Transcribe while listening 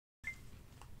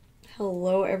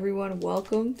Hello everyone,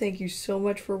 welcome. Thank you so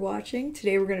much for watching.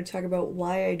 Today we're going to talk about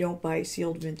why I don't buy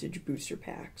sealed vintage booster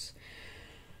packs.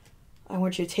 I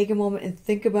want you to take a moment and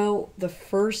think about the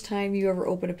first time you ever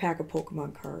opened a pack of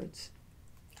Pokemon cards.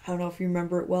 I don't know if you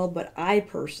remember it well, but I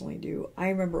personally do. I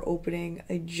remember opening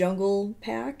a jungle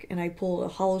pack and I pulled a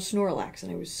holo Snorlax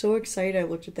and I was so excited. I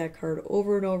looked at that card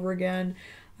over and over again.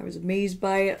 I was amazed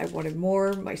by it. I wanted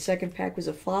more. My second pack was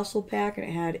a fossil pack and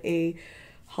it had a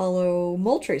holo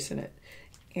Moltres in it,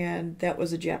 and that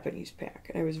was a Japanese pack.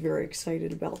 I was very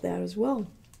excited about that as well.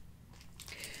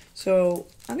 So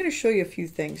I'm going to show you a few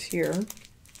things here.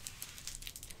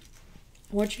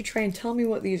 I want you to try and tell me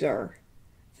what these are.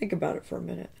 Think about it for a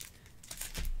minute.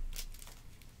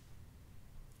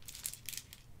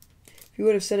 If you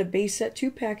would have said a base set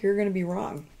 2-pack, you're going to be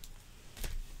wrong.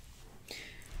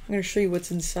 I'm going to show you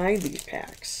what's inside these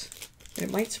packs, and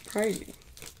it might surprise you.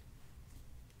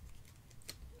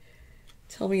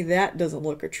 Tell me that doesn't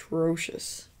look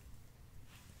atrocious.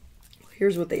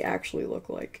 Here's what they actually look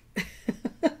like.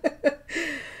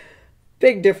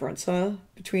 Big difference, huh?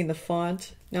 Between the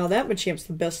font. Now that Machamp's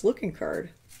the best looking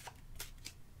card.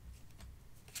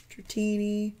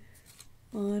 Dratini,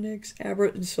 Onyx,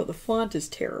 Abra. So the font is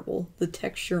terrible. The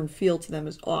texture and feel to them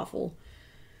is awful.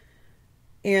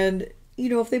 And, you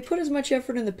know, if they put as much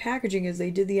effort in the packaging as they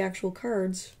did the actual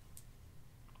cards,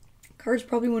 cards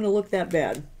probably wouldn't look that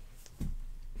bad.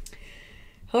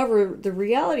 However, the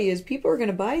reality is people are going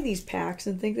to buy these packs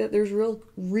and think that there's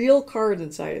real cards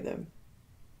inside of them.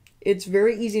 It's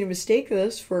very easy to mistake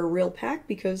this for a real pack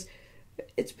because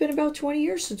it's been about 20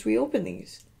 years since we opened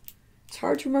these. It's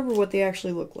hard to remember what they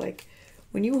actually look like.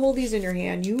 When you hold these in your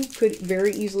hand, you could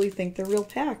very easily think they're real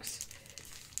packs.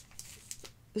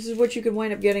 This is what you could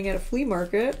wind up getting at a flea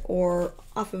market or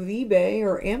off of eBay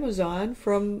or Amazon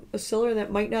from a seller that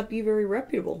might not be very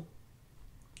reputable.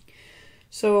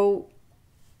 So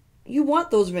you want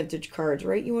those vintage cards,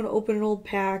 right? You want to open an old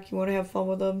pack. You want to have fun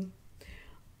with them.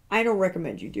 I don't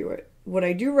recommend you do it. What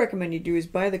I do recommend you do is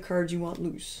buy the cards you want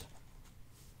loose.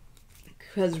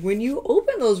 Because when you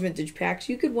open those vintage packs,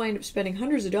 you could wind up spending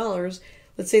hundreds of dollars.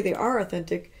 Let's say they are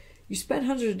authentic. You spend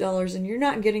hundreds of dollars and you're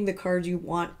not getting the cards you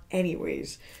want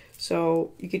anyways.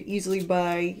 So you could easily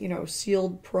buy, you know,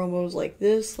 sealed promos like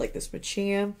this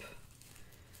Machamp.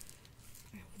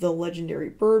 The legendary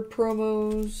bird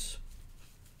promos.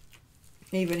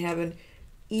 I even have an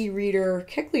e-reader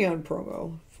Kecleon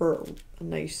promo for a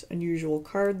nice unusual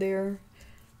card there.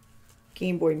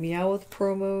 Game Boy Meowth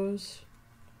promos.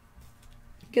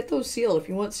 Get those sealed. If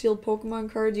you want sealed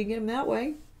Pokemon cards, you get them that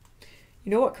way.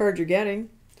 You know what cards you're getting.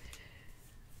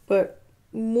 But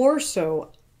more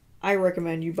so, I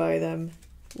recommend you buy them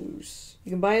loose.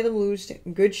 You can buy them loose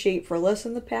in good shape for less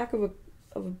than the pack of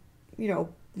you know,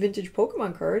 vintage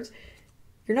Pokemon cards.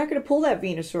 You're not going to pull that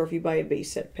Venusaur if you buy a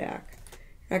base set pack.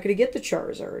 You're not going to get the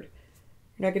Charizard.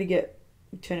 You're not going to get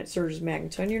Lieutenant Surge's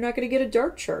Magneton. You're not going to get a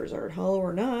Dark Charizard, holo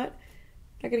or not.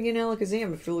 You're not going to get an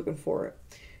Alakazam if you're looking for it.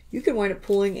 You can wind up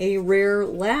pulling a rare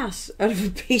Lass out of a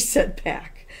base set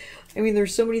pack. I mean,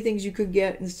 there's so many things you could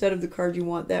get instead of the card you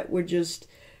want that would just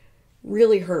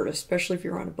really hurt, especially if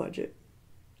you're on a budget.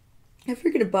 If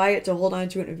you're going to buy it to hold on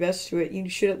to it and invest to it, you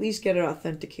should at least get it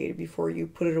authenticated before you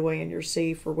put it away in your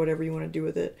safe or whatever you want to do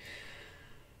with it.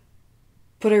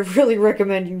 But I really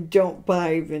recommend you don't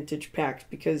buy vintage packs,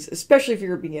 because, especially if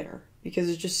you're a beginner, because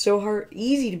it's just so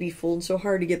easy to be fooled and so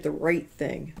hard to get the right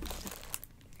thing.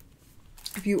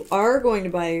 If you are going to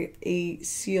buy a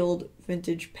sealed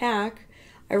vintage pack,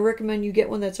 I recommend you get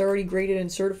one that's already graded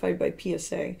and certified by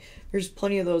PSA. There's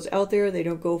plenty of those out there. They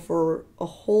don't go for a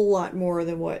whole lot more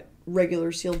than what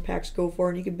regular sealed packs go for,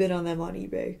 and you can bid on them on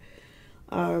eBay.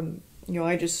 You know,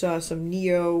 I just saw some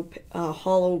Neo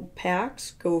holo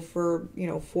packs go for, you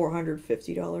know,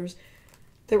 $450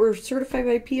 that were certified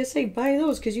by PSA. Buy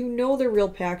those because you know they're real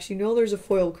packs. You know there's a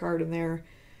foil card in there.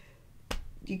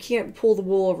 You can't pull the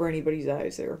wool over anybody's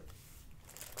eyes there.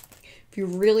 If you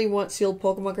really want sealed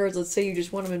Pokemon cards, let's say you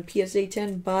just want them in PSA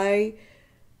 10, buy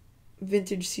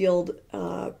vintage sealed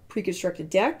pre-constructed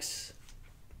decks.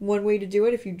 One way to do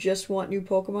it, if you just want new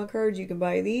Pokemon cards, you can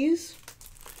buy these.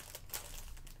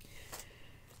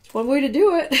 It's one way to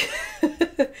do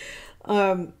it.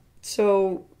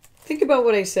 So think about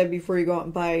what I said before you go out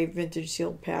and buy vintage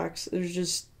sealed packs. There's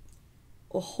just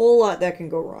a whole lot that can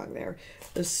go wrong there,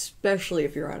 especially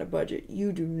if you're on a budget.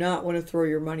 You do not want to throw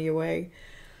your money away.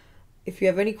 If you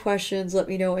have any questions, let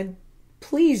me know. And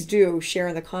please do share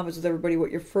in the comments with everybody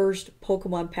what your first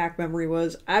Pokemon pack memory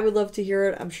was. I would love to hear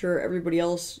it. I'm sure everybody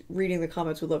else reading the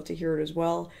comments would love to hear it as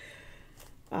well.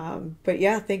 But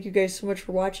yeah, thank you guys so much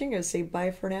for watching. I'll say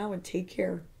bye for now and take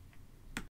care.